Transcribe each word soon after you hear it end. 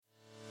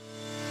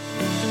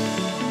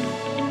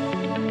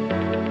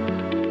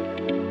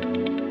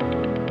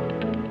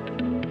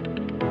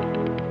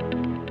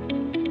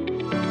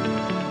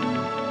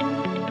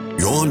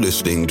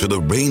listening to the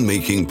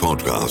Rainmaking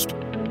Podcast.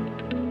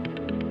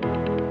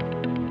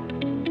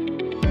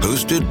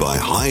 Hosted by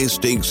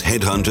high-stakes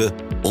headhunter,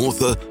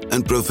 author,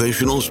 and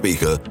professional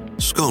speaker,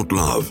 Scott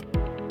Love.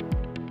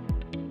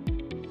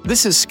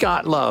 This is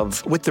Scott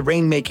Love with the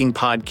Rainmaking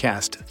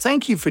Podcast.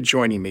 Thank you for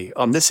joining me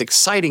on this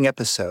exciting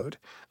episode.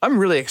 I'm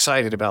really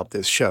excited about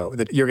this show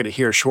that you're going to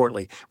hear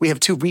shortly. We have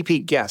two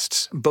repeat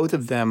guests. Both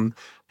of them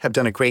have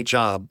done a great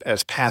job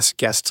as past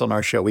guests on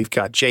our show. We've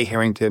got Jay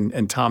Harrington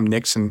and Tom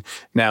Nixon.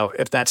 Now,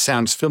 if that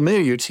sounds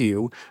familiar to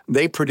you,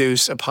 they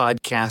produce a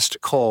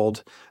podcast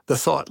called the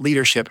Thought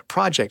Leadership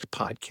Project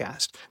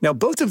Podcast. Now,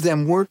 both of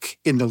them work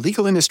in the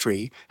legal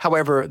industry.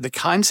 However, the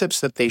concepts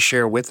that they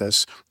share with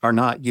us are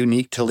not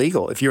unique to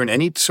legal. If you're in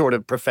any sort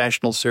of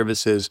professional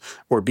services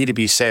or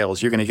B2B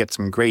sales, you're going to get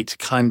some great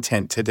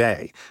content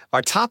today.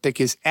 Our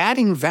topic is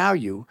adding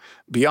value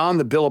beyond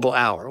the billable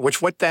hour,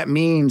 which what that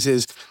means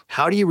is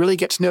how do you really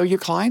get to know your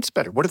clients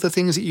better? What are the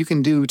things that you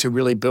can do to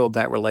really build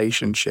that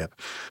relationship?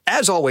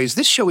 As always,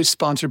 this show is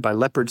sponsored by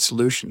Leopard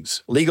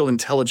Solutions, legal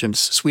intelligence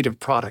suite of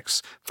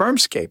products,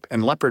 Firmscape,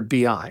 and Leopard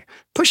BI.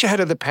 Push ahead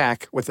of the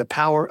pack with the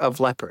power of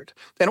Leopard.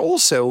 And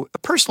also, a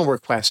personal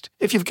request,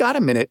 if you've got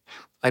a minute,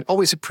 I'd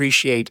always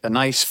appreciate a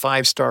nice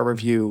 5-star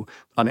review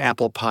on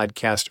Apple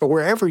Podcast or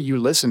wherever you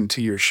listen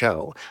to your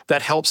show.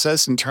 That helps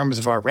us in terms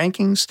of our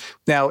rankings.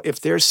 Now,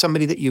 if there's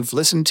somebody that you've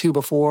listened to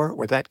before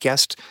where that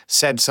guest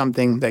said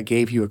something that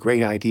gave you a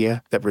great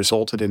idea that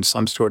resulted in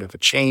some sort of a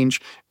change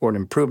or an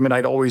improvement,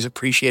 I'd always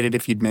appreciate it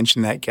if you'd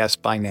mention that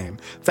guest by name.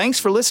 Thanks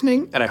for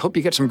listening, and I hope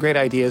you get some great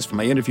ideas from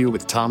my interview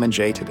with Tom and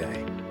Jay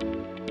today.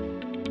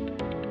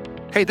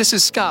 Hey, this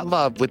is Scott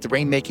Love with the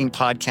Rainmaking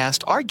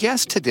Podcast. Our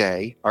guests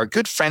today are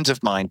good friends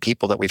of mine,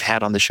 people that we've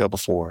had on the show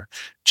before,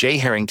 Jay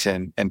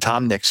Harrington and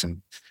Tom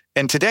Nixon.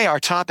 And today our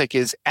topic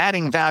is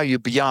adding value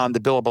beyond the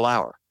billable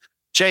hour.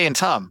 Jay and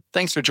Tom,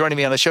 thanks for joining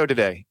me on the show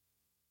today.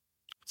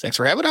 Thanks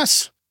for having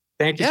us.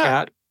 Thank you,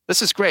 Scott.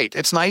 This is great.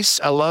 It's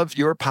nice. I love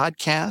your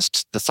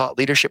podcast, the Thought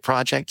Leadership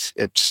Project.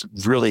 It's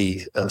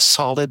really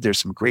solid. There's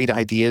some great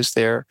ideas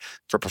there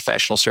for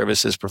professional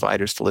services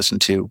providers to listen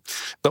to.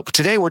 But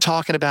today we're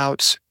talking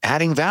about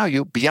adding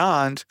value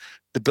beyond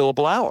the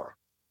billable hour.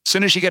 As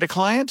soon as you get a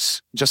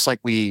client, just like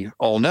we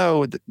all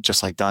know,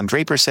 just like Don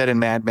Draper said in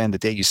Mad Men, the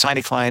day you sign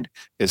a client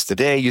is the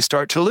day you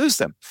start to lose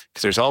them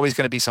because there's always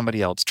going to be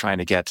somebody else trying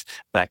to get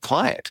that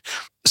client.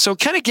 So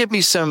kind of give me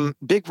some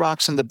big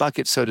rocks in the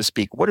bucket, so to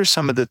speak. What are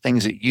some of the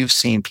things that you've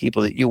seen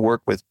people that you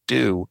work with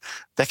do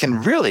that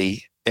can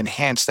really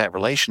enhance that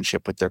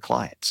relationship with their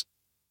clients?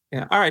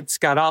 Yeah. All right,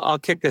 Scott, I'll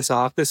kick this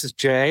off. This is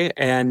Jay.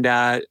 And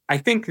I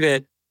think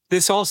that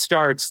this all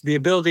starts, the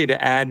ability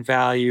to add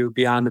value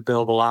beyond the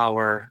billable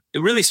hour. It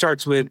really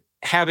starts with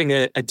having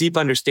a deep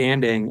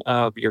understanding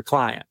of your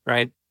client,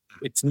 right?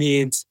 Its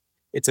needs,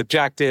 its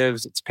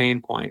objectives, its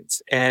pain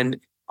points. And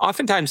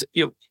oftentimes,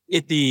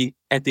 at the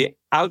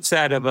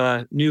outset of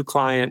a new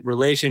client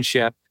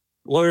relationship,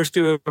 lawyers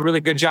do a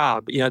really good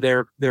job.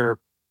 They're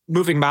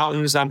moving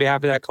mountains on behalf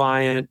of that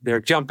client. They're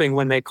jumping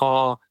when they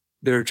call.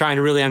 They're trying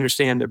to really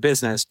understand their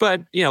business.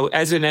 But,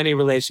 as in any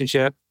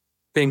relationship,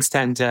 things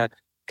tend to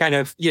kind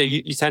of,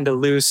 you tend to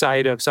lose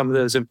sight of some of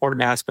those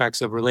important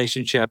aspects of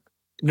relationship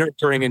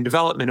nurturing and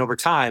development over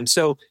time.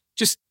 So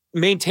just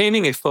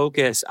maintaining a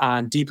focus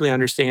on deeply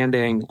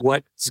understanding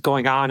what's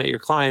going on at your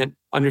client,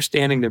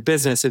 understanding their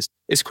business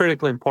is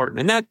critically important.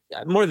 And that,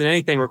 more than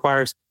anything,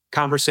 requires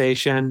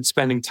conversation,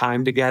 spending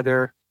time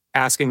together,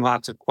 asking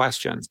lots of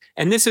questions.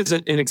 And this is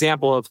an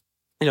example of,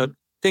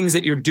 things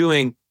that you're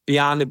doing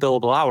beyond the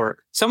billable hour.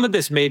 Some of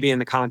this may be in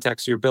the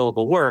context of your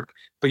billable work,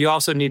 but you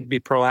also need to be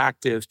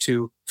proactive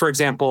to, for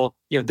example,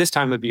 this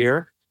time of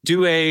year,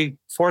 do a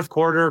fourth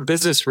quarter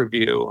business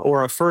review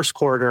or a first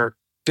quarter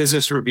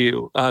business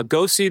review.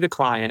 Go see the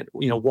client,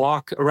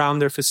 walk around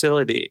their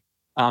facility,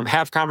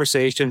 have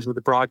conversations with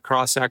a broad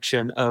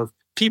cross-section of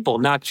people,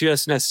 not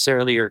just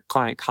necessarily your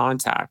client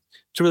contact,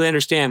 to really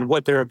understand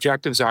what their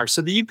objectives are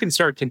so that you can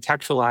start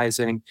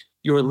contextualizing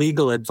your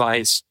legal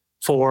advice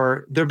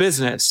for their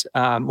business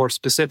more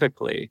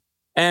specifically.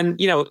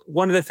 And,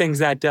 one of the things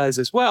that does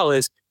as well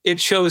is it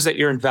shows that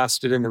you're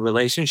invested in the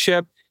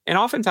relationship. And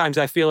oftentimes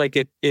I feel like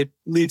it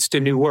leads to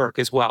new work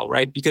as well,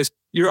 right? Because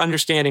you're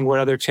understanding what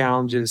other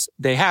challenges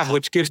they have,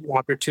 which gives you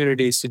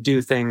opportunities to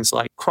do things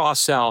like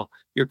cross-sell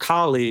your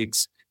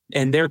colleagues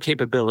and their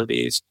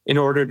capabilities in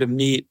order to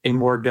meet a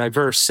more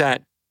diverse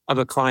set of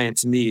a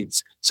client's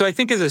needs. So I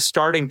think as a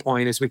starting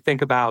point, as we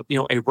think about,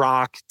 a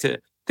rock to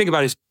think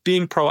about is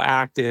being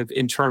proactive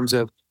in terms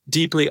of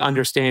deeply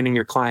understanding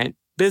your client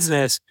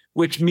business,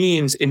 which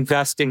means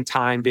investing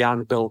time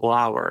beyond the billable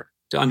hour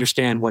to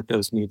understand what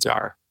those needs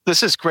are.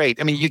 This is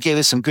great. I mean, you gave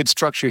us some good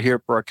structure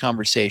here for our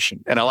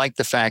conversation. And I like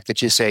the fact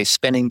that you say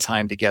spending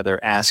time together,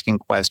 asking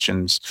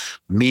questions,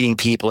 meeting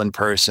people in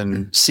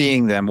person,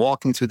 seeing them,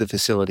 walking through the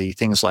facility,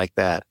 things like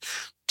that.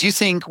 Do you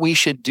think we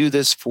should do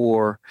this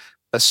for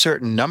a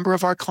certain number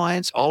of our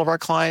clients, all of our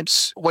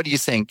clients? What do you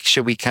think?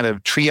 Should we kind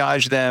of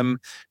triage them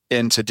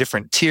into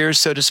different tiers,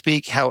 so to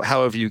speak? How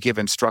have you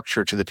given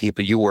structure to the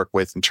people you work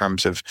with in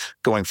terms of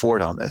going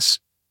forward on this?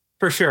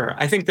 For sure.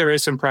 I think there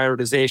is some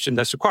prioritization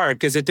that's required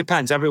because it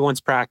depends.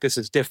 Everyone's practice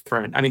is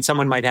different. I mean,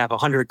 someone might have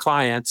 100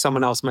 clients,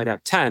 someone else might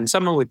have 10.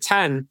 Someone with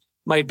 10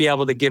 might be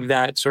able to give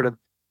that sort of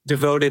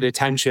devoted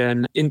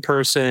attention in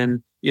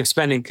person,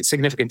 spending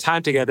significant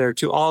time together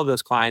to all of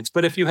those clients.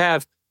 But if you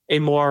have a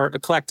more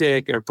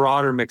eclectic or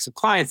broader mix of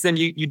clients, then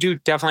you do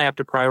definitely have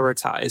to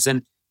prioritize.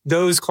 And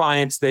those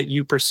clients that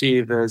you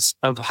perceive as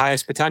of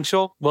highest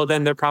potential, well,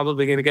 then they're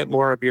probably going to get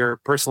more of your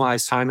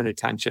personalized time and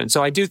attention.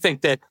 So I do think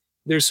that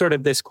there's sort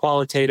of this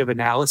qualitative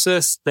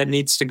analysis that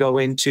needs to go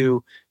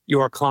into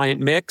your client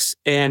mix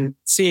and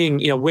seeing,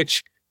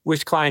 which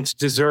clients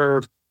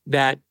deserve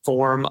that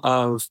form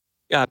of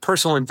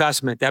personal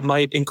investment that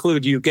might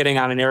include you getting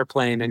on an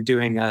airplane and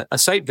doing a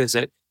site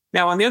visit.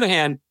 Now, on the other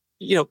hand,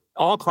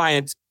 all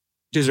clients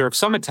deserve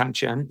some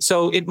attention.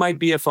 So it might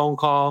be a phone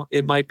call.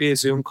 It might be a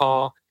Zoom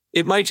call.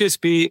 It might just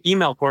be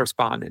email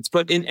correspondence.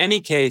 But in any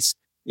case,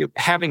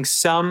 having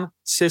some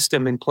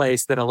system in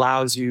place that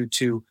allows you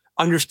to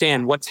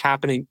understand what's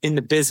happening in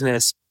the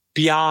business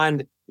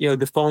beyond,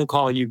 the phone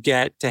call you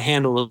get to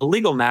handle a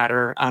legal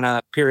matter on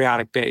a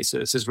periodic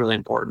basis is really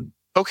important.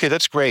 Okay,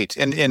 that's great.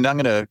 And I'm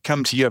going to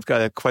come to you. I've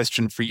got a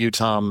question for you,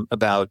 Tom,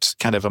 about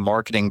kind of a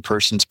marketing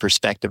person's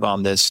perspective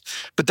on this.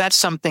 But that's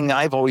something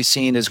I've always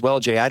seen as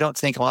well, Jay. I don't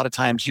think a lot of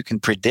times you can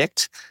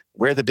predict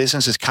where the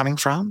business is coming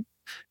from.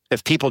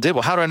 If people did,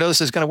 well, how do I know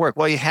this is going to work?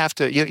 Well, you have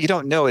to, you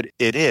don't know it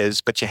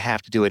is, but you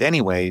have to do it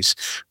anyways.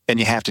 And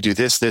you have to do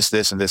this, and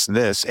this, and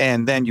this.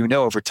 And then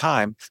over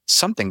time,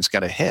 something's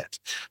going to hit.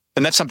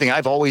 And that's something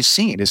I've always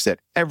seen is that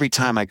every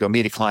time I go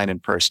meet a client in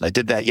person, I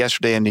did that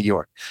yesterday in New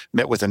York,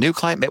 met with a new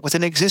client, met with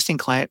an existing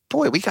client.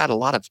 Boy, we got a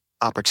lot of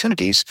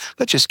opportunities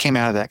that just came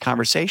out of that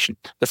conversation.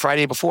 The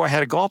Friday before I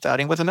had a golf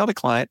outing with another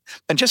client,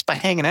 and just by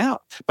hanging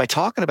out, by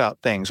talking about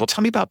things. Well,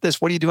 tell me about this.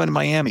 What are you doing in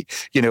Miami?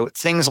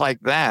 Things like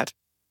that.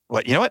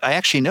 Well, you know what? I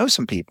actually know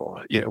some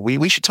people.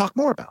 We should talk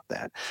more about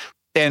that.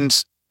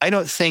 And I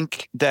don't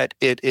think that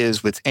it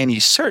is with any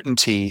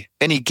certainty,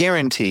 any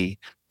guarantee.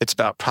 It's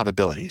about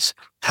probabilities.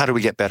 How do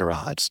we get better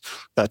odds?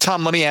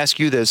 Tom, let me ask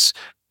you this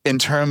in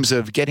terms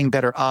of getting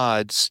better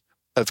odds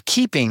of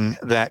keeping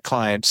that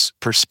client's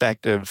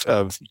perspective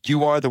of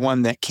you are the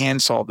one that can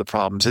solve the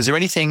problems. Is there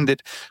anything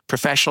that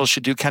professionals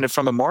should do kind of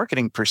from a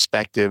marketing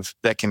perspective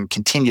that can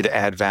continue to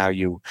add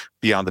value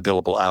beyond the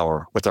billable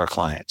hour with our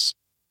clients?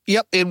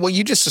 Yep. And what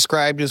you just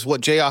described is what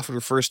Jay often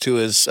refers to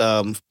as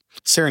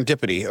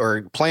serendipity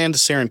or planned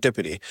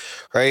serendipity,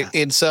 right?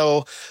 Yeah. And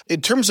so in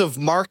terms of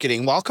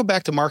marketing, well, I'll come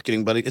back to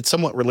marketing, but it's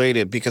somewhat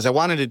related because I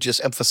wanted to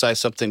just emphasize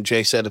something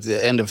Jay said at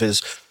the end of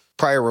his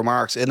prior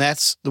remarks, and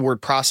that's the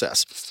word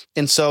process.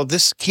 And so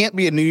this can't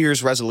be a New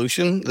Year's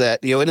resolution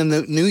that, in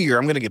the new year,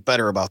 I'm going to get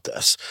better about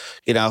this.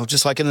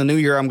 Just like in the new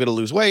year, I'm going to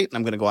lose weight and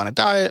I'm going to go on a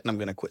diet and I'm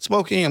going to quit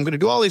smoking. I'm going to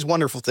do all these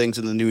wonderful things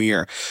in the new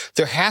year.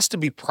 There has to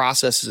be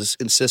processes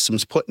and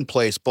systems put in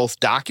place, both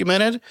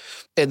documented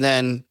and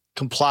then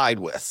complied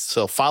with.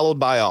 So followed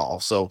by all.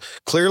 So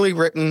clearly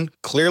written,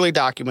 clearly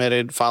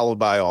documented, followed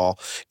by all.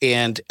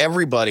 And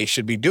everybody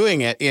should be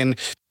doing it. And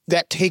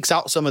that takes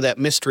out some of that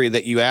mystery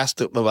that you asked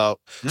about.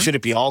 Mm-hmm. Should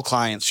it be all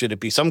clients? Should it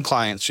be some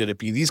clients? Should it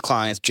be these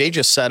clients? Jay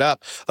just set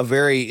up a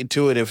very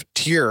intuitive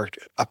tiered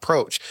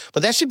approach.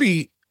 But that should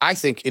be, I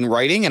think, in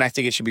writing, and I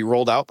think it should be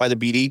rolled out by the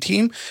BD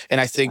team.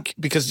 And I think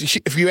because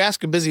if you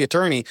ask a busy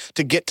attorney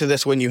to get to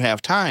this when you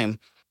have time,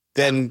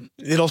 then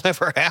it'll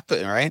never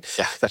happen, right?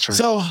 Yeah, that's right.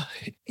 So,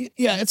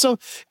 yeah. And so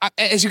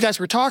as you guys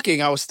were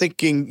talking, I was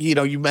thinking,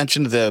 you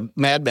mentioned the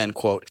Mad Men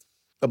quote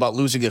about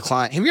losing a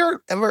client. Have you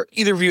ever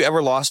either of you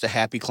ever lost a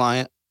happy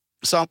client?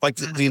 So like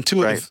the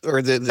intuitive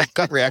or the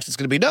gut reaction is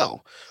going to be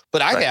no.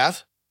 But I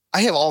have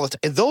all the time.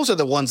 And those are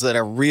the ones that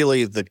are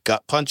really the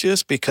gut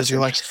punches because you're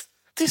like,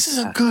 this is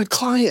a good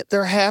client.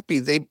 They're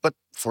happy. But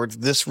for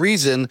this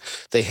reason,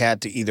 they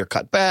had to either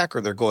cut back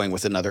or they're going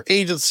with another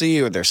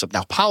agency or there's some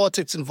now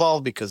politics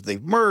involved because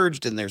they've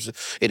merged and there's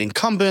an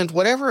incumbent,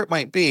 whatever it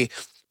might be.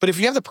 But if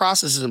you have the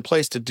processes in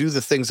place to do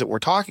the things that we're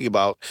talking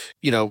about,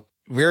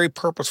 very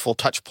purposeful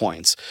touch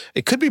points.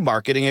 It could be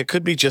marketing. It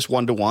could be just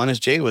one-to-one, as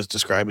Jay was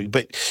describing.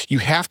 But you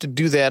have to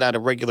do that on a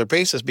regular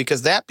basis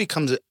because that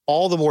becomes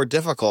all the more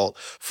difficult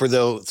for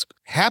those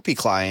happy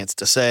clients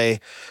to say,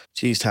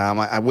 geez, Tom,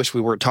 I wish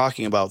we weren't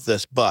talking about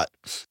this, but.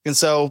 And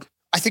so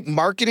I think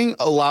marketing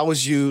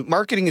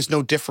is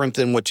no different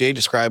than what Jay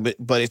described,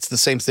 but it's the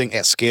same thing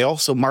at scale.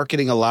 So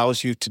marketing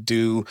allows you to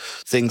do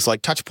things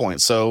like touch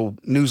points. So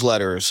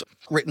newsletters,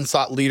 written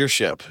thought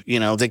leadership,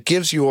 that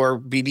gives your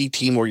BD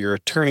team or your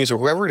attorneys or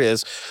whoever it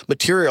is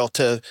material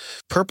to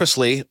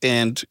purposely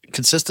and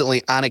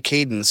consistently on a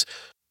cadence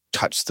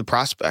touch the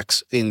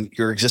prospects. And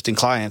your existing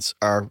clients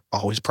are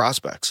always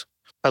prospects.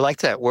 I like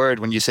that word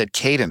when you said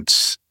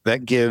cadence.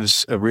 That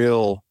gives a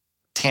real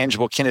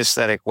tangible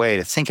kinesthetic way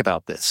to think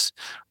about this,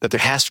 that there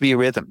has to be a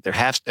rhythm.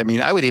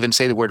 I would even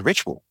say the word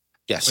ritual.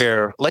 Yes.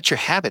 Where let your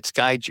habits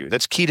guide you.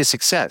 That's key to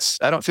success.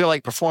 I don't feel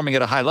like performing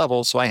at a high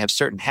level, so I have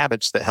certain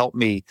habits that help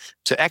me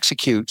to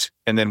execute.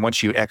 And then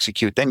once you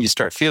execute, then you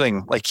start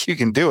feeling like you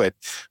can do it,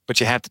 but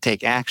you have to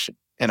take action.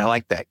 And I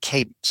like that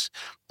cadence.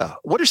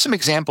 What are some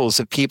examples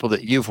of people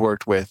that you've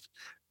worked with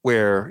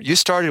where you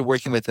started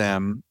working with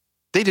them?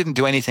 They didn't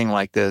do anything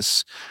like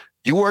this.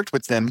 You worked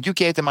with them, you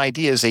gave them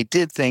ideas, they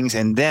did things,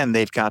 and then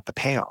they've got the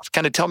payoff.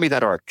 Kind of tell me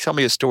that arc. Tell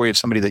me a story of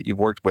somebody that you've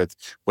worked with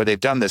where they've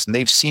done this and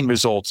they've seen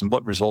results, and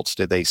what results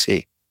did they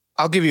see?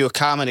 I'll give you a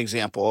common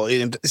example.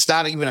 It's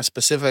not even a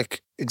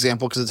specific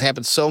example because it's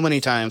happened so many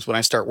times when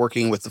I start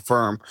working with the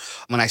firm.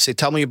 When I say,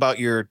 tell me about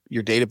your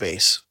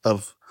database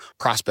of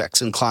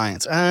prospects and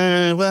clients.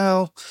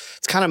 Well,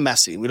 it's kind of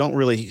messy. We don't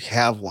really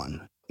have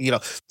one.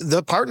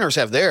 The partners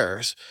have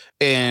theirs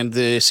and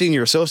the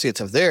senior associates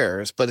have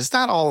theirs, but it's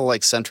not all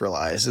like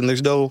centralized. And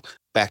there's no,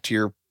 back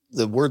to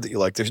the word that you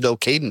like, there's no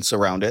cadence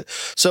around it.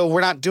 So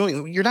you're not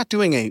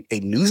doing a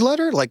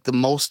newsletter, like the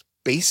most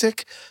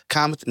basic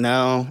comment.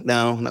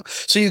 No.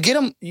 So you get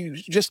them, you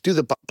just do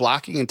the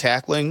blocking and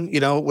tackling,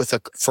 with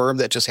a firm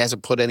that just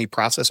hasn't put any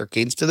process or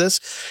cadence to this.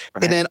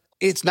 Right. And then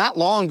it's not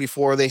long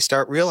before they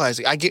start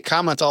realizing, I get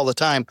comments all the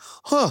time,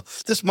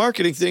 this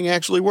marketing thing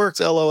actually works,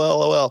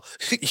 LOL.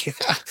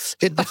 Yeah,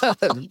 it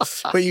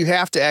does. But you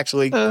have to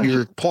actually,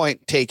 your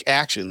point, take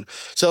action.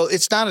 So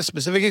it's not a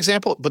specific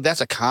example, but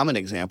that's a common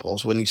example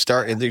is when you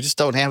start and they just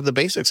don't have the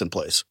basics in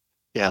place.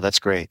 Yeah, that's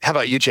great. How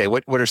about you, Jay?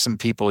 What are some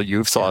people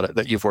you've thought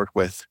that you've worked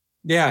with?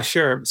 Yeah,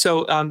 sure.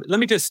 So let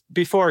me just,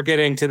 before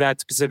getting to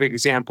that specific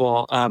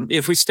example,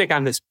 if we stick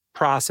on this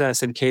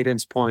process and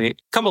cadence point,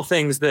 a couple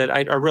things that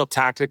are real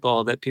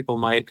tactical that people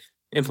might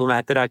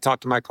implement that I talk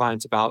to my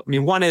clients about. I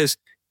mean, one is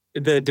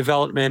the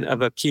development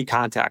of a key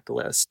contact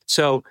list.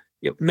 So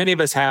many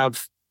of us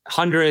have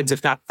hundreds,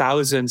 if not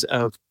thousands,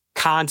 of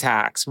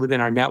contacts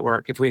within our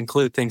network if we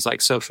include things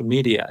like social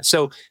media.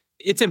 So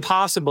it's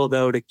impossible,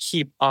 though, to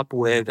keep up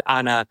with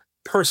on a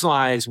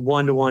personalized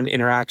one-to-one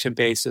interaction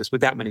basis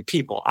with that many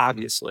people,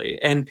 obviously.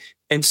 And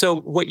so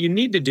what you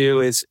need to do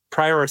is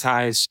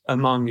prioritize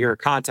among your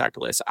contact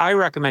list. I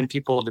recommend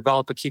people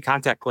develop a key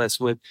contact list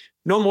with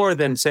no more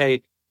than,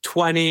 say,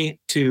 20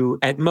 to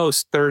at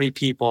most 30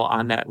 people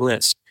on that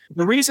list.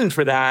 The reason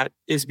for that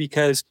is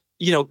because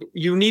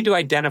you need to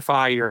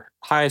identify your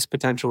highest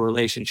potential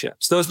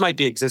relationships. Those might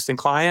be existing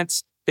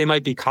clients. They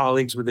might be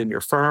colleagues within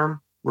your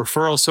firm,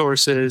 referral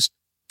sources,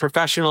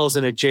 professionals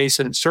in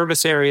adjacent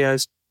service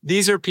areas.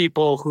 These are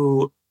people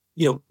who,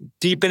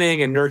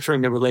 deepening and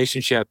nurturing the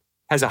relationship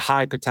has a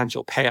high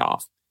potential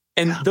payoff.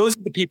 And those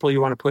are the people you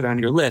want to put on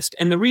your list.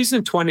 And the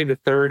reason 20 to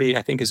 30,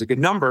 I think, is a good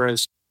number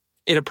is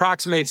it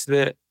approximates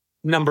the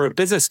number of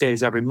business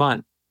days every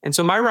month. And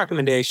so my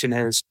recommendation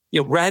is,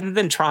 rather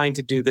than trying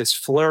to do this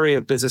flurry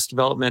of business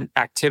development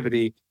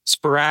activity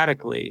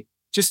sporadically,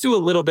 just do a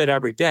little bit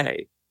every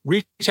day.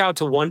 Reach out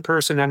to one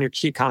person on your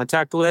key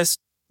contact list.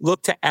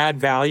 Look to add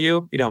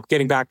value,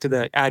 getting back to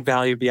the add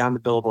value beyond the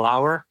billable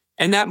hour.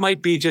 And that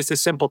might be just a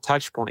simple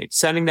touch point,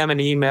 sending them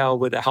an email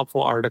with a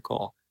helpful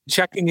article,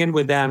 checking in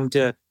with them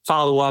to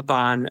follow up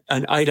on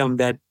an item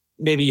that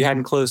maybe you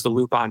hadn't closed the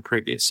loop on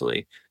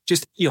previously.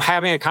 Just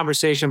having a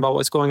conversation about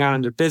what's going on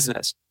in their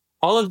business.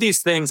 All of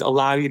these things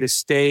allow you to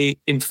stay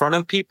in front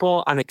of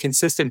people on a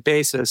consistent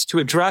basis to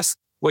address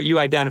what you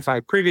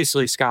identified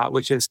previously, Scott,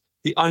 which is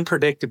the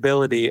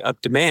unpredictability of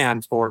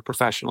demand for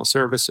professional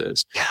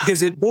services.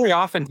 Because it very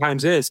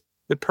oftentimes is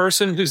the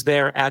person who's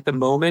there at the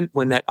moment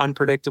when that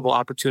unpredictable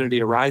opportunity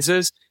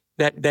arises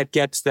that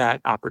gets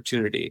that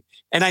opportunity.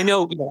 And I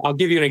know, I'll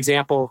give you an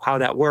example of how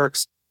that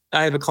works.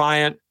 I have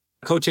a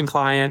coaching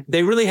client.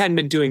 They really hadn't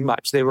been doing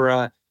much. They were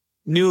a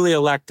newly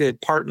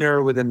elected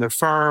partner within the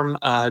firm.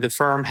 The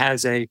firm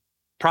has a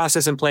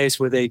process in place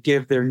where they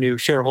give their new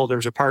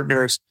shareholders or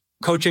partners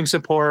coaching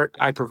support.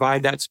 I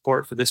provide that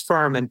support for this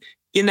firm. And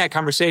in that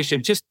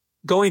conversation, just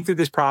going through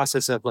this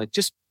process of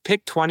just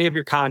pick 20 of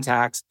your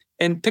contacts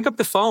and pick up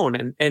the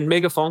phone and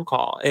make a phone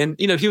call. And,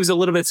 he was a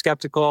little bit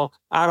skeptical.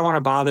 I don't want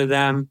to bother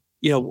them.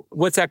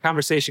 What's that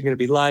conversation going to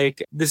be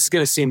like? This is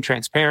going to seem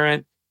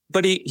transparent.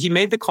 But he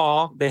made the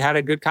call. They had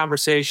a good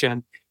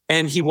conversation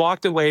and he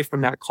walked away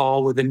from that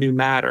call with a new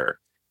matter.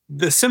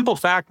 The simple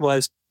fact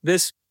was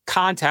this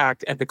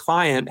contact at the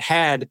client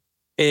had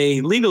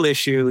a legal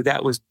issue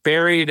that was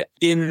buried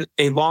in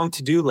a long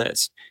to-do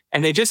list.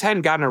 And they just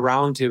hadn't gotten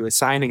around to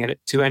assigning it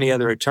to any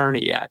other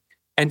attorney yet.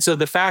 And so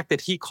the fact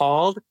that he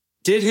called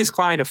did his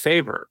client a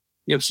favor.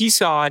 He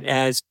saw it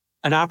as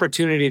an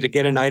opportunity to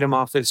get an item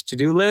off his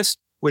to-do list,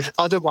 which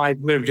otherwise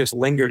would have just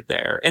lingered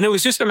there. And it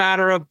was just a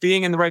matter of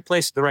being in the right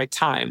place at the right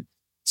time.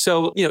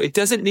 So, it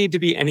doesn't need to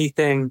be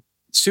anything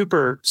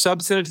super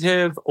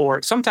substantive,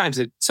 or sometimes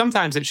it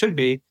should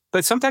be,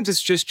 but sometimes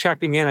it's just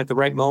checking in at the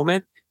right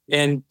moment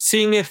and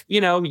seeing if,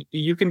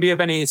 you can be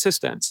of any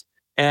assistance.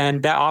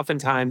 And that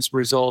oftentimes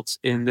results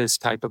in this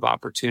type of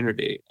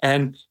opportunity.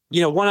 And,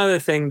 one other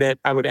thing that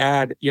I would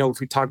add, if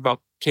we talk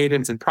about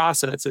cadence and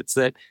process, it's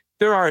that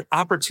there are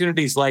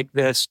opportunities like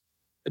this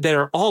that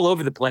are all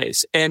over the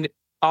place. And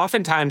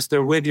oftentimes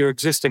they're with your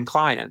existing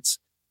clients.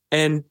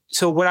 And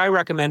so what I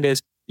recommend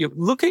is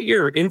look at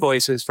your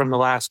invoices from the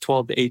last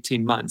 12 to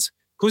 18 months.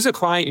 Who's a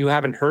client you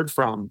haven't heard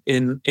from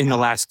in the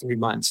last 3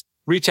 months?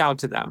 Reach out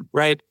to them,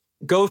 right?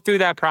 Go through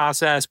that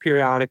process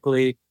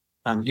periodically.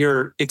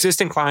 Your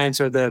existing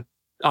clients are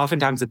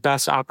oftentimes the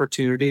best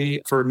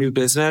opportunity for new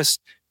business.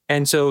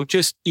 And so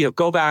just,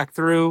 go back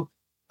through,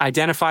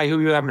 identify who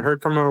you haven't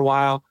heard from in a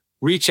while,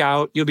 reach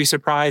out. You'll be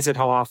surprised at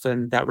how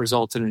often that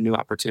results in a new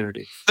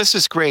opportunity. This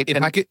is great. If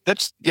And I could,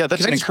 that's can an I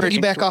just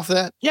encouraging. piggyback off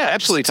that? Yeah,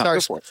 absolutely, Tom. Sorry.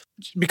 Go for it.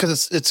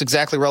 Because it's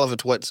exactly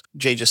relevant to what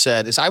Jay just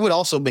said, is I would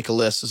also make a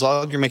list, as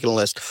long as you're making a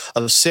list,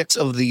 of 6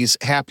 of these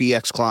happy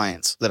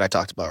ex-clients that I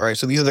talked about, right?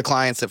 So these are the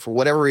clients that for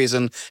whatever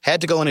reason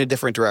had to go in a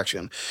different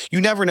direction.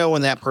 You never know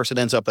when that person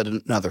ends up at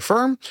another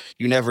firm.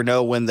 You never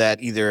know when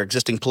that either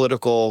existing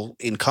political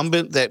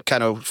incumbent that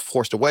kind of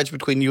forced a wedge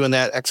between you and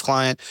that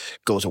ex-client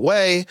goes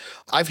away.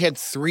 I've had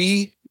 3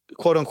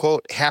 quote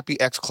unquote happy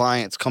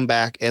ex-clients come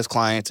back as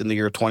clients in the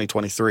year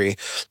 2023.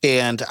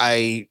 And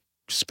I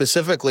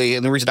specifically,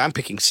 and the reason I'm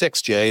picking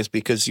 6, Jay, is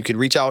because you can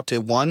reach out to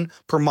 1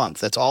 per month.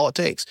 That's all it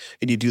takes.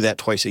 And you do that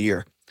twice a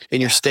year.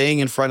 And you're staying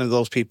in front of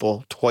those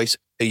people twice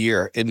a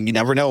year. And you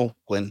never know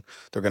when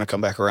they're going to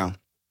come back around.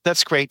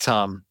 That's great,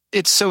 Tom.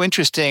 It's so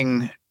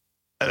interesting.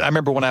 I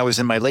remember when I was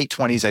in my late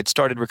 20s, I'd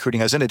started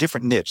recruiting. I was in a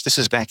different niche. This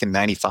is back in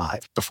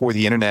 95, before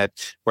the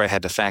internet, where I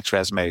had to fax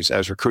resumes. I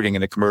was recruiting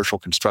in the commercial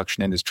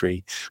construction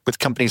industry with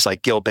companies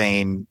like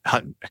Gilbane,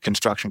 Hunt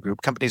Construction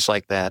Group, companies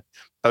like that.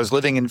 I was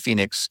living in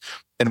Phoenix,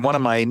 and one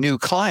of my new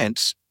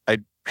clients, I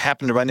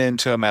happened to run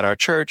into him at our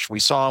church. We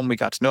saw him. We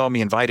got to know him.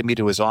 He invited me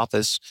to his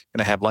office,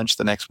 going to have lunch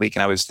the next week,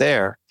 and I was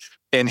there.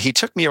 And he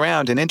took me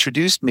around and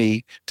introduced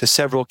me to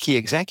several key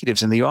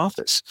executives in the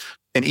office.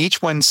 And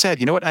each one said,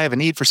 you know what, I have a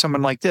need for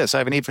someone like this. I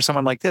have a need for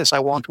someone like this. I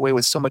walked away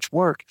with so much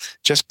work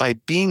just by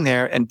being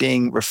there and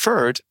being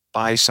referred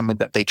by someone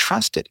that they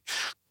trusted.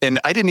 And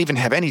I didn't even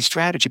have any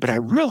strategy, but I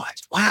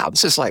realized, wow,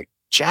 this is like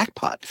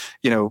jackpot,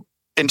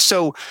 And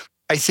so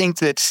I think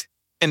that,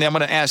 and I'm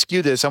going to ask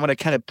you this, I want to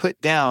kind of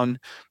put down,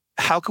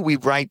 how can we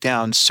write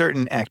down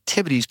certain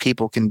activities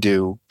people can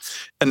do?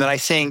 And then I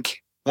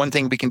think one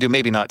thing we can do,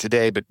 maybe not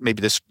today, but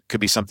maybe this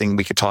could be something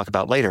we could talk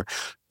about later,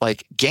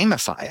 like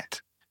gamify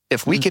it.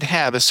 If we could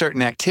have a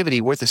certain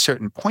activity worth a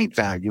certain point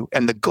value,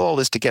 and the goal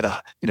is to get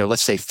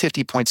let's say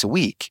 50 points a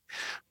week.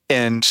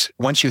 And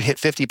once you hit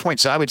 50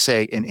 points, so I would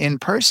say an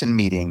in-person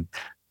meeting,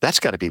 that's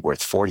got to be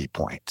worth 40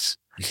 points.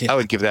 I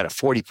would give that a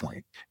 40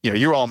 point.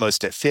 You're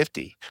almost at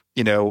 50,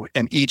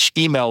 and each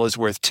email is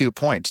worth 2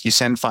 points. You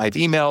send 5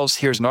 emails.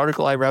 Here's an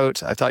article I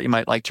wrote. I thought you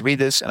might like to read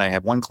this. And I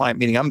have 1 client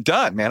meeting. I'm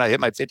done, man. I hit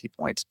my 50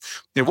 points.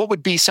 What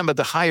would be some of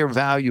the higher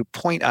value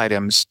point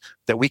items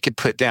that we could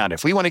put down?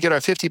 If we want to get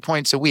our 50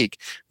 points a week,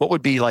 what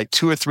would be like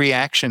 2 or 3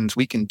 actions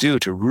we can do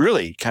to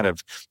really kind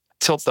of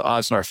tilt the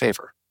odds in our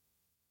favor?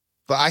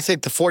 But I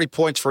think the 40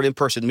 points for an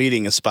in-person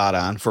meeting is spot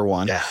on, for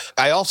one. Yeah.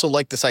 I also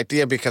like this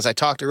idea because I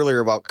talked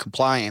earlier about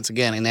compliance,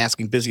 again, and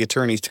asking busy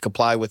attorneys to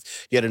comply with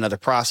yet another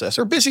process,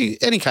 or busy,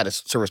 any kind of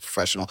service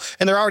professional.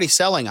 And they're already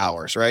selling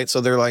hours, right? So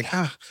they're like,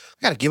 I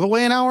got to give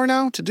away an hour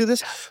now to do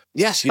this?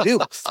 Yes, you do.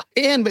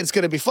 And it's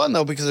going to be fun,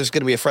 though, because there's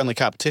going to be a friendly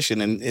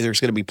competition and there's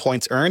going to be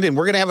points earned, and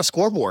we're going to have a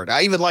scoreboard.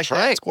 I even like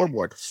that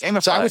scoreboard.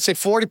 So I would say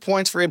 40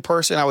 points for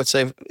in-person. I would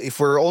say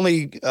if we're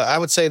only, I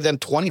would say then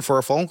 20 for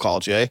a phone call,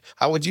 Jay.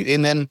 How would you,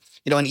 and then,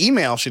 an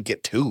email should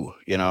get 2,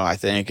 I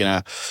think,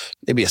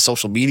 maybe a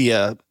social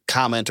media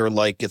comment or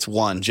like gets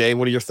 1. Jay,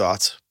 what are your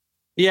thoughts?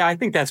 Yeah, I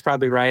think that's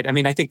probably right. I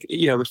mean, I think,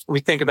 if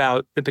we think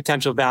about the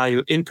potential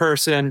value in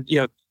person,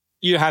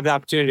 you have the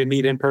opportunity to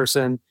meet in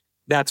person.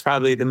 That's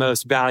probably the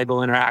most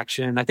valuable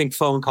interaction. I think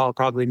phone call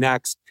probably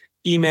next.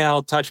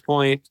 Email touch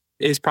point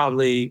is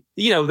probably,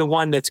 the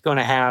one that's going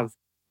to have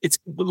its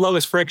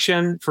lowest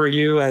friction for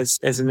you as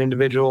an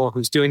individual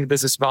who's doing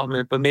business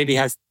development, but maybe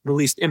has the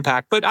least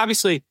impact. But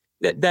obviously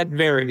that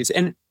varies.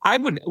 And I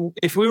would,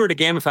 if we were to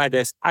gamify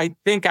this, I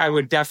think I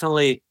would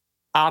definitely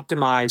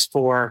optimize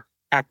for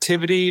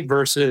activity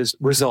versus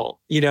result.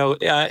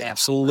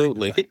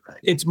 Absolutely.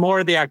 It's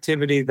more the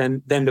activity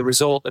than the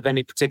result of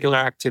any particular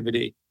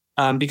activity.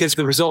 Because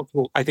the result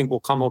will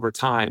come over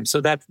time. So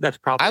that's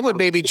probably. I would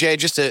maybe, Jay,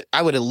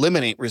 I would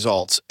eliminate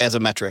results as a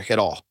metric at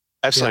all.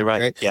 Absolutely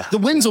right. Yeah. The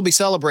wins will be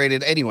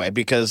celebrated anyway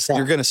because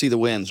you're going to see the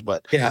wins.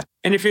 But yeah.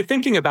 And if you're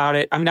thinking about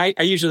it, I mean,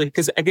 I usually,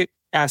 because I get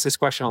asked this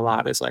question a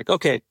lot, is like,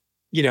 okay,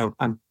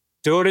 I'm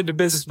devoted to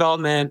business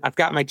development. I've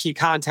got my key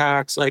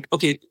contacts. Like,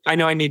 okay, I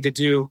know I need to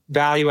do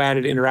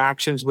value-added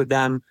interactions with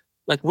them.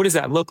 Like, what does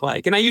that look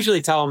like? And I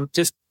usually tell them,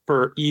 just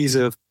for ease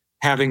of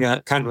having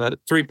a kind of a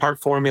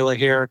 3-part formula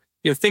here,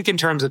 think in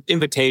terms of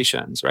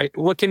invitations, right?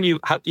 What can you,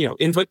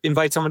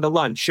 invite someone to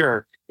lunch?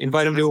 Sure.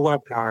 Invite them to a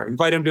webinar,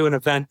 invite them to an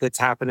event that's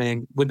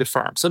happening with the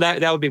firm. So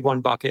that would be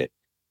one bucket.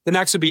 The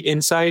next would be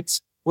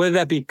insights, whether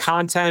that be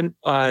content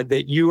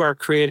that you are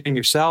creating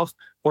yourself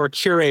or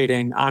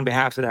curating on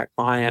behalf of that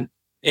client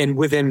and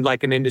within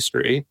like an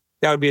industry.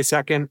 That would be a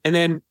second. And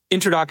then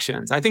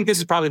introductions. I think this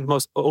is probably the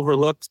most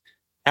overlooked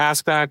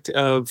aspect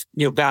of,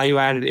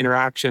 value-added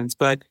interactions.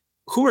 But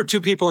who are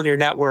 2 people in your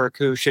network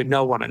who should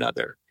know one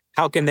another?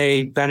 How can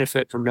they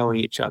benefit from knowing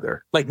each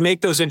other? Like,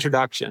 make those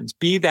introductions,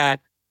 be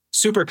that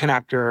super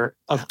connector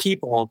of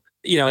people.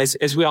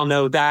 As we all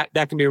know, that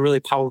can be a really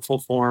powerful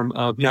form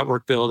of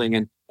network building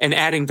and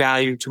adding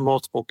value to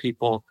multiple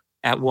people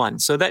at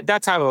once. So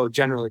that's how I would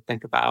generally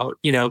think about,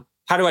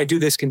 how do I do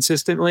this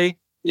consistently?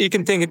 You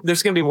can think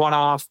there's going to be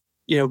one-off,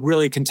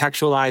 really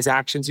contextualized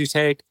actions you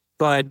take,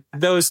 but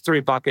those 3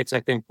 buckets, I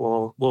think,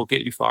 will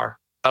get you far.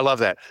 I love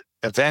that.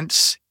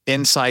 Events,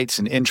 insights,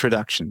 and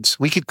introductions.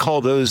 We could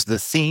call those the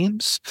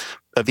themes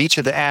of each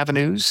of the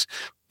avenues.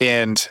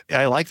 And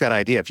I like that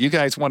idea. If you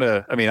guys want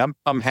to,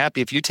 I'm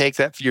happy if you take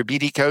that for your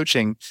BD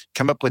coaching,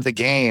 come up with a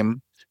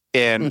game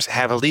and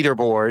have a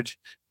leaderboard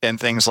and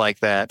things like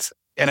that.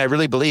 And I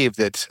really believe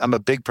that I'm a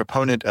big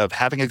proponent of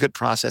having a good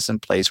process in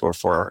place, or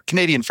for our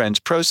Canadian friends,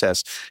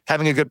 process,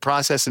 having a good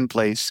process in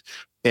place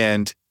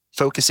and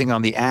focusing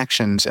on the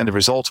actions, and the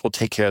results will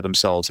take care of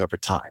themselves over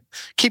time.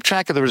 Keep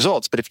track of the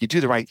results, but if you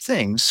do the right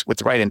things with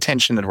the right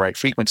intention and the right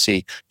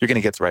frequency, you're going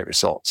to get the right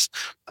results.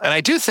 And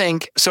I do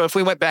think, so if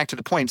we went back to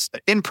the points,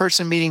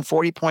 in-person meeting,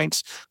 40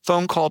 points,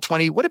 phone call,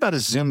 20, what about a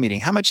Zoom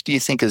meeting? How much do you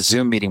think a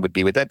Zoom meeting would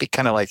be? Would that be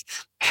kind of like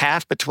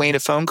half between a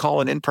phone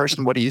call and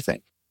in-person? What do you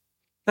think?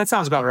 That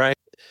sounds about right.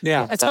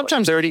 Yeah. And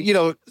sometimes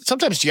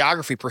sometimes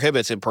geography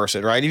prohibits in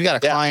person, right? If you got a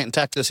client in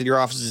Texas and your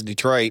office is in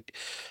Detroit,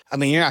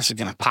 you're not just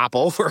going to pop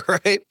over,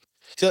 right?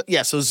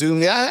 So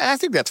Zoom, I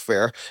think that's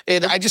fair.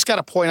 And I just got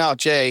to point out,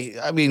 Jay,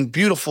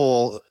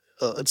 beautiful.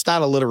 It's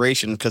not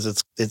alliteration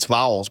because it's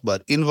vowels,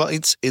 but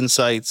invites,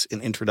 insights,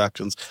 and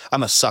introductions.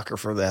 I'm a sucker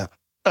for that.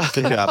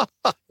 Good job.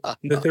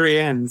 The 3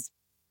 N's.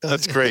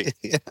 That's great.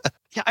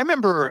 Yeah, I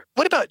remember,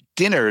 what about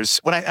dinners?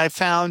 When I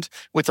found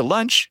with the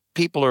lunch,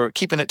 people are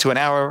keeping it to an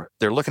hour.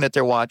 They're looking at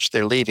their watch.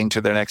 They're leaving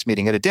to their next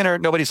meeting. At a dinner,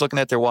 nobody's looking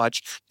at their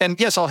watch. And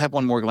yes, I'll have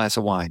one more glass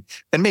of wine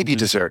and maybe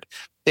dessert.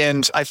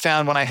 And I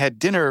found when I had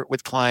dinner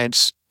with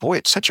clients, boy,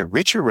 it's such a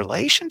richer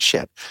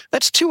relationship.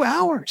 That's 2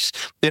 hours.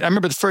 I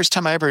remember the first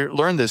time I ever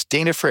learned this,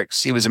 Dana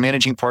Fricks, he was a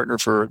managing partner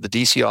for the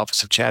DC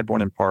office of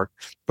Chadbourne and Park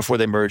before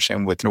they merged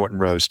him with Norton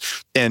Rose.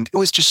 And it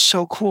was just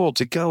so cool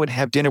to go and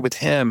have dinner with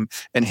him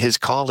and his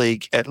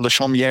colleague at Le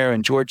Chaumière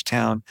in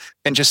Georgetown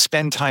and just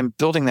spend time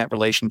building that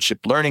relationship,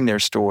 learning their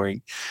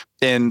story.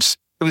 And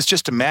it was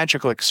just a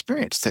magical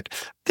experience that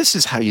this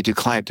is how you do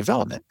client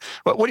development.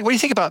 What do you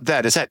think about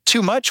that? Is that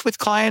too much with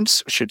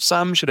clients? Should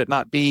it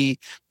not be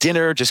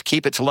dinner? Just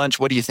keep it to lunch?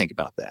 What do you think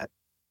about that?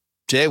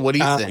 Jay, what do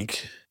you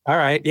think? All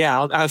right.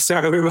 Yeah, I'll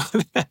start over.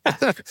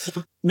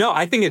 No,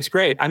 I think it's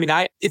great.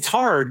 It's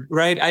hard,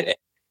 right?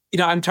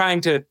 I'm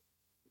trying to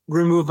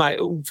remove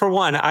for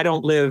one, I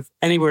don't live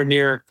anywhere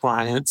near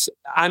clients.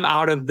 I'm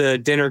out of the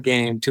dinner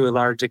game to a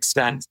large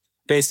extent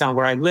based on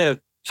where I live.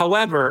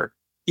 However,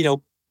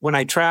 when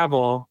I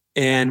travel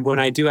and when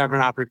I do have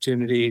an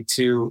opportunity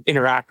to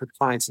interact with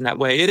clients in that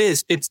way,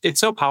 it's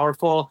so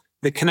powerful.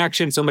 The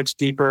connection so much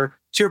deeper.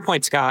 To your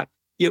point, Scott,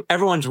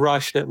 everyone's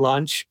rushed at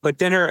lunch, but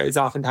dinner is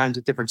oftentimes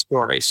a different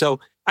story. So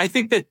I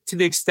think that to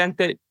the extent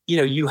that,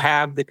 you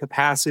have the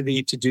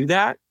capacity to do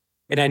that,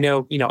 and I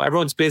know,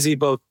 everyone's busy,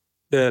 both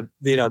the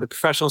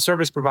professional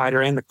service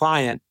provider and the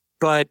client,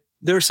 but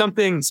there's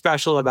something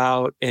special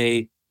about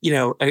a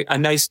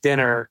nice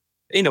dinner,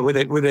 with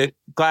a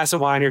glass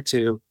of wine or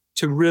two,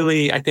 to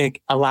really, I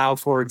think, allow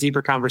for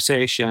deeper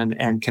conversation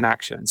and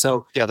connection.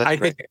 So I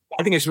think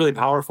it's really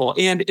powerful.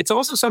 And it's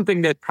also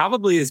something that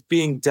probably is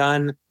being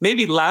done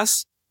maybe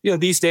less,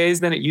 these days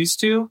than it used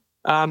to,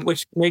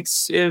 which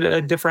makes it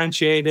a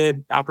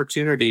differentiated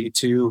opportunity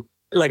to,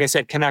 like I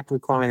said, connect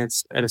with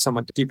clients at a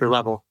somewhat deeper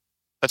level.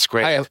 That's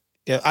great.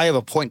 I have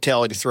a point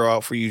tally to throw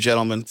out for you,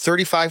 gentlemen.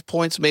 35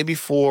 points maybe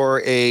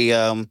for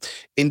a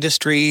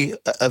industry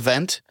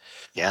event,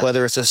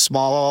 whether it's a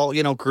small,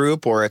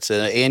 group or it's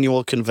an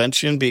annual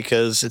convention,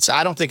 because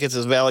I don't think it's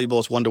as valuable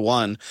as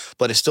one-to-one,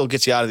 but it still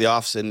gets you out of the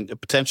office and the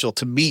potential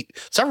to meet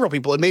several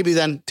people and maybe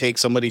then take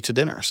somebody to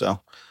dinner. So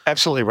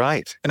absolutely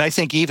right. And I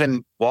think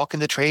even walking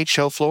the trade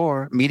show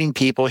floor, meeting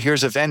people,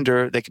 here's a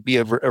vendor that could be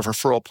a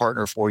referral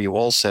partner for you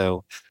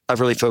also. I've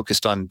really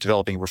focused on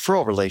developing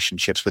referral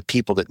relationships with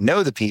people that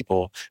know the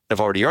people that have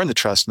already earned the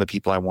trust and the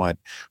people I want.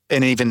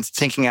 And even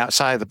thinking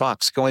outside of the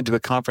box, going to a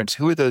conference,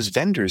 who are those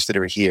vendors that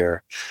are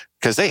here?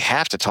 Because they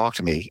have to talk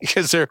to me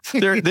because they're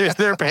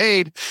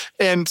paid.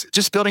 And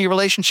just building a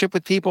relationship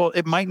with people,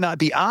 it might not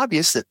be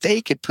obvious that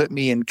they could put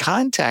me in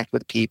contact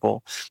with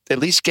people, at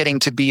least getting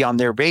to be on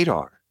their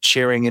radar,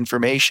 sharing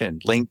information,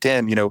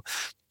 LinkedIn.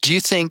 Do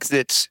you think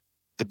that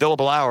the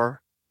billable hour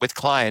with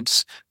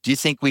clients, do you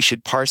think we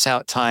should parse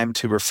out time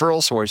to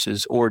referral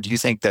sources, or do you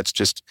think that's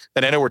just,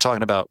 and I know we're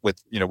talking about with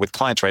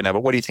clients right now,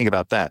 but what do you think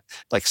about that?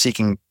 Like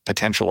seeking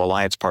potential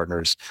alliance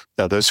partners,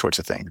 those sorts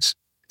of things.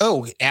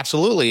 Oh,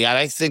 absolutely. And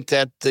I think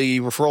that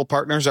the referral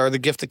partners are the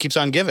gift that keeps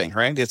on giving,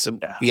 right? It's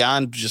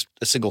beyond just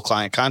a single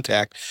client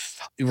contact.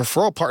 The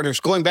referral partners,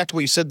 going back to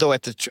what you said, though,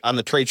 on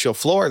the trade show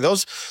floor,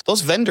 those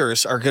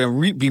vendors are going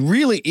to be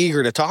really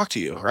eager to talk to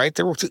you, right?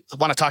 They want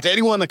to talk to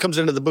anyone that comes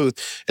into the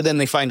booth, and then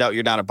they find out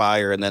you're not a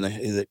buyer, and then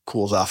it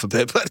cools off a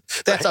bit. But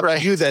that's up to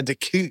you then to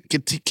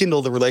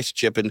kindle the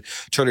relationship and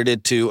turn it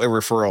into a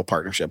referral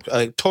partnership.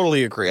 I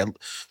totally agree.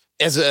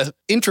 As an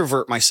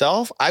introvert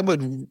myself, I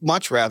would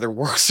much rather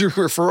work through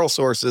referral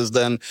sources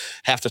than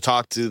have to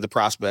talk to the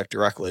prospect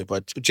directly.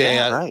 But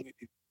Jay,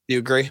 you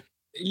agree?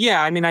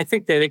 Yeah, I mean, I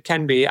think that it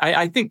can be.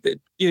 I think that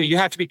you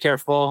have to be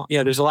careful.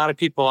 There's a lot of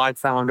people I've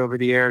found over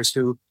the years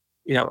who,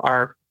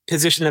 are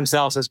position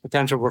themselves as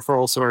potential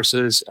referral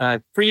sources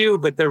for you,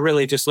 but they're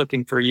really just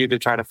looking for you to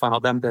try to funnel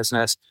them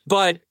business.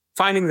 But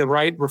finding the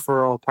right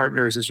referral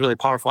partners is really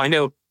powerful. I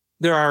know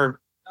there are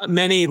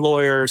many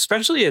lawyers,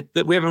 especially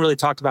that we haven't really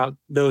talked about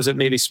those at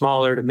maybe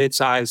smaller to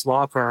mid-sized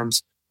law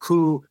firms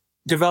who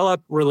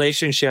develop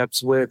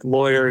relationships with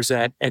lawyers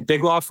at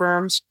big law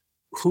firms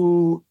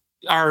who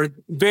are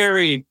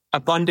very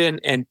abundant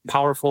and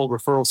powerful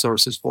referral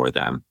sources for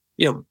them.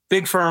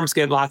 Big firms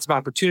get lots of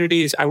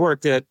opportunities. I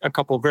worked at a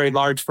couple of very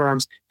large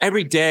firms.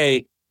 Every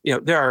day,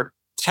 there are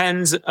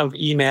tens of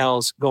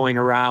emails going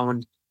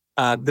around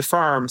the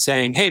firm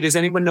saying, "Hey, does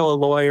anyone know a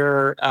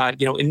lawyer,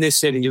 in this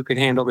city who could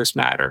handle this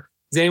matter?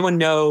 Does anyone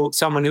know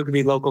someone who could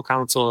be local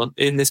counsel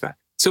in this matter?"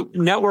 So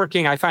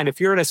networking, I find if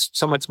you're in a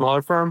somewhat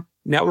smaller firm,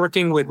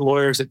 networking with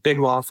lawyers at big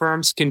law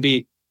firms can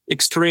be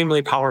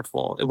extremely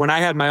powerful. When I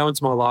had my own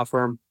small law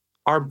firm,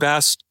 our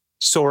best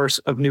source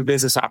of new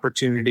business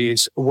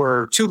opportunities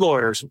were two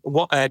lawyers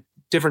at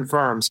different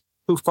firms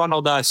who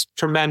funneled us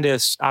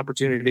tremendous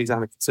opportunities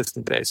on a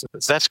consistent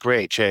basis. That's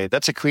great, Jay.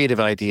 That's a creative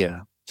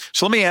idea.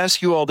 So let me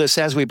ask you all this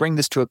as we bring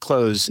this to a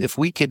close. If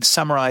we could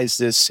summarize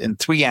this in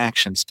 3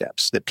 action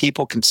steps that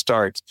people can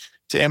start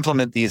to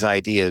implement these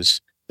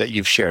ideas that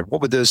you've shared,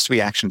 what would those 3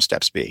 action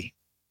steps be?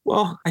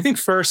 Well, I think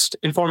first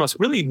and foremost,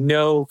 really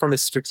know from a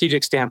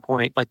strategic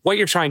standpoint, like what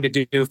you're trying to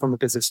do from a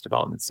business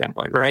development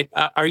standpoint, right?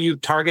 Are you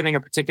targeting a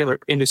particular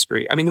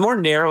industry? I mean, the more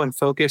narrow and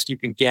focused you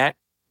can get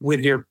with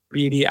your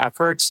BD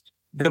efforts,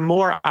 the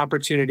more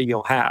opportunity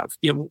you'll have.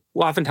 We'll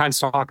oftentimes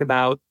talk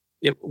about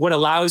what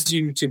allows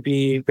you to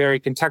be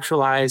very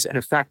contextualized and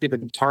effective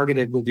and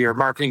targeted with your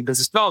marketing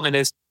business development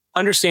is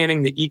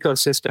understanding the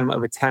ecosystem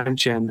of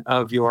attention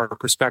of your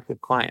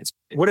prospective clients.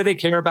 What do they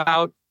care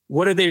about?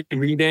 What are they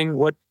reading?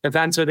 What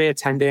events are they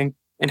attending?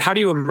 And how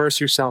do you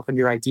immerse yourself in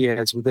your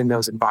ideas within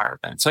those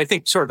environments? So I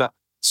think sort of a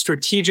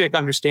strategic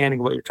understanding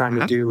of what you're trying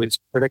to do is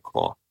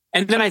critical.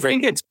 And then I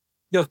think it's,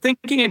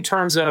 thinking in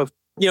terms of,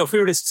 if we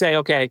were to say,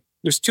 okay,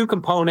 there's 2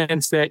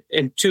 components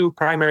and 2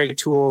 primary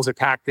tools or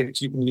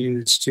tactics you can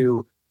use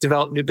to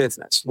develop new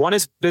business. One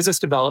is business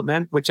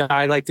development, which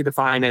I like to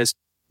define as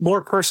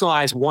more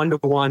personalized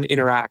one-to-one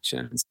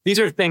interactions. These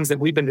are things that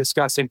we've been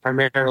discussing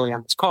primarily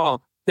on this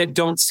call that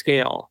don't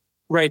scale.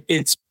 Right.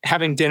 It's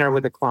having dinner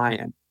with a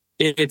client.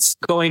 It's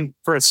going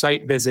for a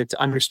site visit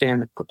to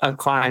understand a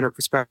client or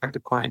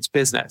prospective client's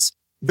business.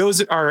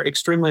 Those are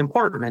extremely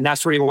important. And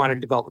that's where you want to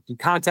develop a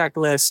contact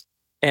list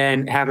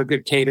and have a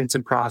good cadence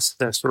and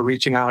process for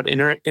reaching out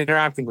and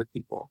interacting with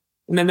people.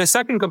 And then the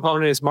second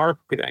component is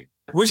marketing,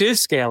 which is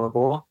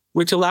scalable,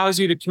 which allows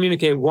you to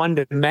communicate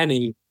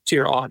one-to-many to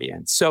your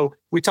audience. So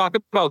we talk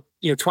about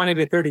 20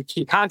 to 30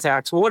 key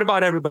contacts. Well, what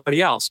about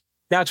everybody else?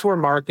 That's where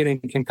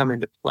marketing can come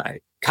into play.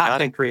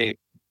 Content creation,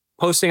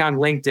 posting on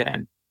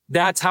LinkedIn.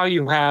 That's how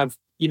you have,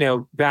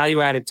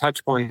 value-added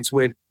touch points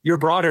with your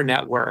broader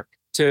network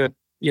to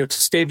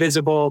stay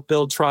visible,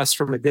 build trust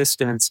from a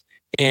distance.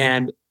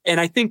 And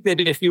I think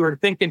that if you were to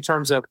think in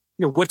terms of,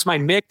 what's my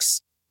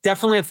mix,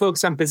 definitely a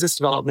focus on business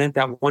development,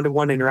 that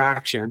one-to-one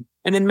interaction,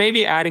 and then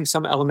maybe adding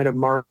some element of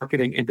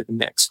marketing into the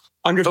mix,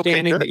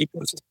 understanding the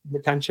ecosystem of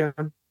attention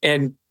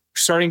and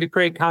starting to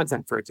create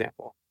content, for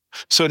example.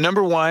 So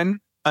number 1,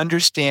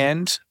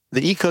 understand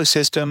the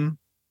ecosystem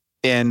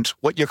and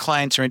what your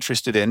clients are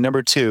interested in.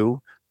 Number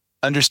 2,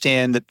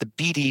 understand that the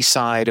BD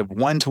side of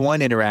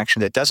one-to-one interaction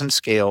that doesn't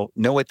scale,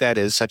 know what that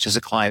is, such as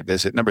a client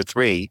visit. Number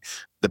 3,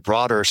 the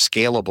broader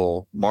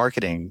scalable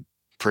marketing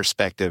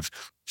perspective,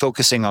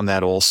 focusing on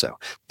that also.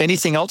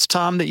 Anything else,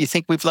 Tom, that you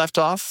think we've left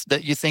off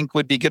that you think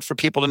would be good for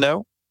people to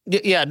know?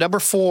 Yeah. Number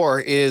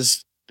 4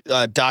 is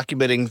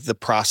documenting the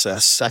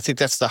process. I think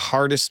that's the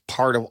hardest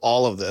part of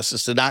all of this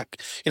is to not,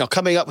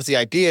 coming up with the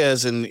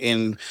ideas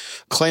and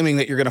claiming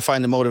that you're going to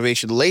find the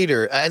motivation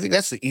later. I think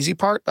that's the easy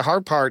part. The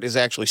hard part is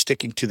actually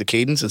sticking to the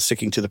cadence and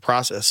sticking to the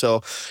process.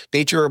 So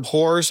nature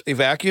abhors a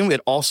vacuum. It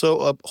also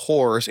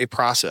abhors a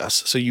process.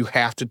 So you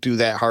have to do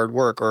that hard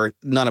work or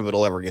none of it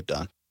will ever get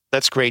done.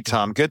 That's great,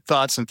 Tom. Good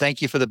thoughts. And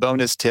thank you for the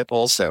bonus tip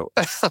also.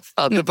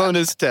 The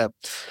bonus tip.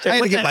 I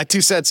had to get my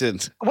 2 cents in.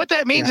 What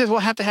that means is we'll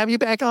have to have you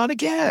back on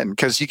again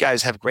because you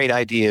guys have great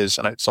ideas.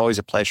 And it's always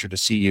a pleasure to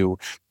see you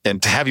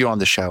and to have you on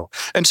the show.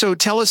 And so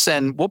tell us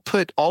then, we'll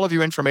put all of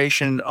your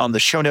information on the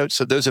show notes.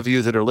 So those of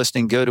you that are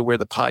listening, go to where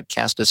the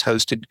podcast is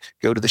hosted,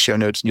 go to the show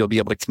notes, and you'll be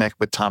able to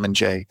connect with Tom and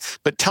Jay.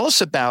 But tell us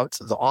about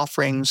the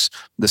offerings,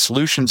 the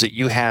solutions that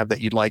you have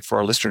that you'd like for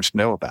our listeners to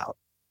know about.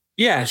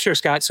 Yeah, sure,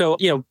 Scott. So,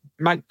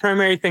 my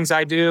primary things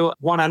I do,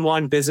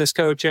 one-on-one business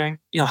coaching,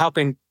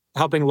 helping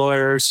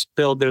lawyers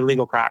build their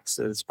legal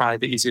practices, probably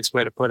the easiest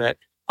way to put it.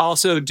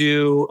 Also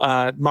do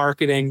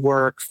marketing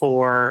work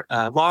for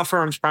law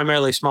firms,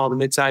 primarily small to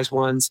mid-sized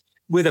ones,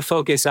 with a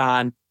focus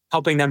on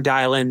helping them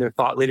dial in their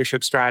thought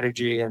leadership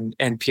strategy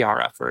and PR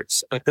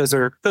efforts. Like those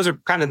are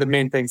kind of the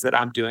main things that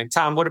I'm doing.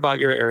 Tom, what about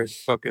your area of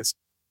focus?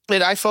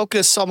 And I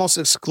focus almost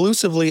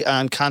exclusively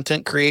on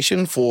content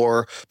creation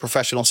for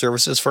professional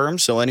services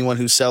firms. So anyone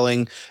who's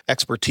selling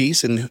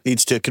expertise and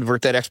needs to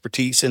convert that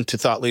expertise into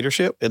thought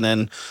leadership. And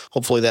then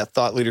hopefully that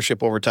thought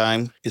leadership over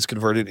time is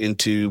converted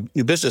into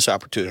new business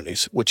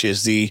opportunities, which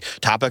is the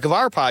topic of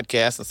our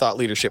podcast, the Thought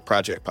Leadership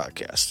Project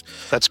podcast.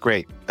 That's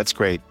great. That's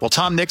great. Well,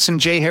 Tom Nixon,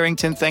 Jay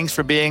Harrington, thanks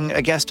for being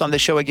a guest on the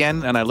show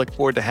again. And I look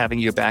forward to having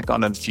you back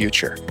on in the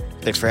future.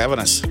 Thanks for having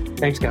us.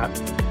 Thanks, Scott.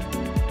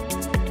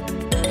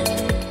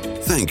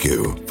 Thank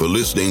you for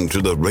listening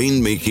to the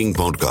Rainmaking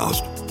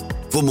Podcast.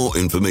 For more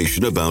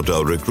information about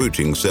our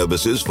recruiting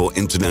services for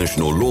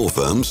international law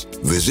firms,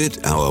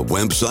 visit our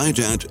website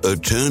at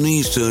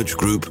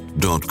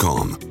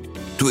attorneysearchgroup.com.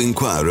 To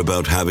inquire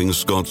about having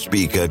Scott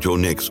speak at your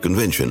next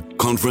convention,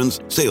 conference,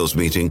 sales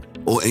meeting,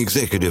 or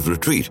executive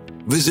retreat,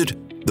 visit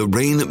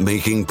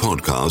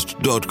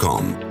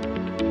therainmakingpodcast.com.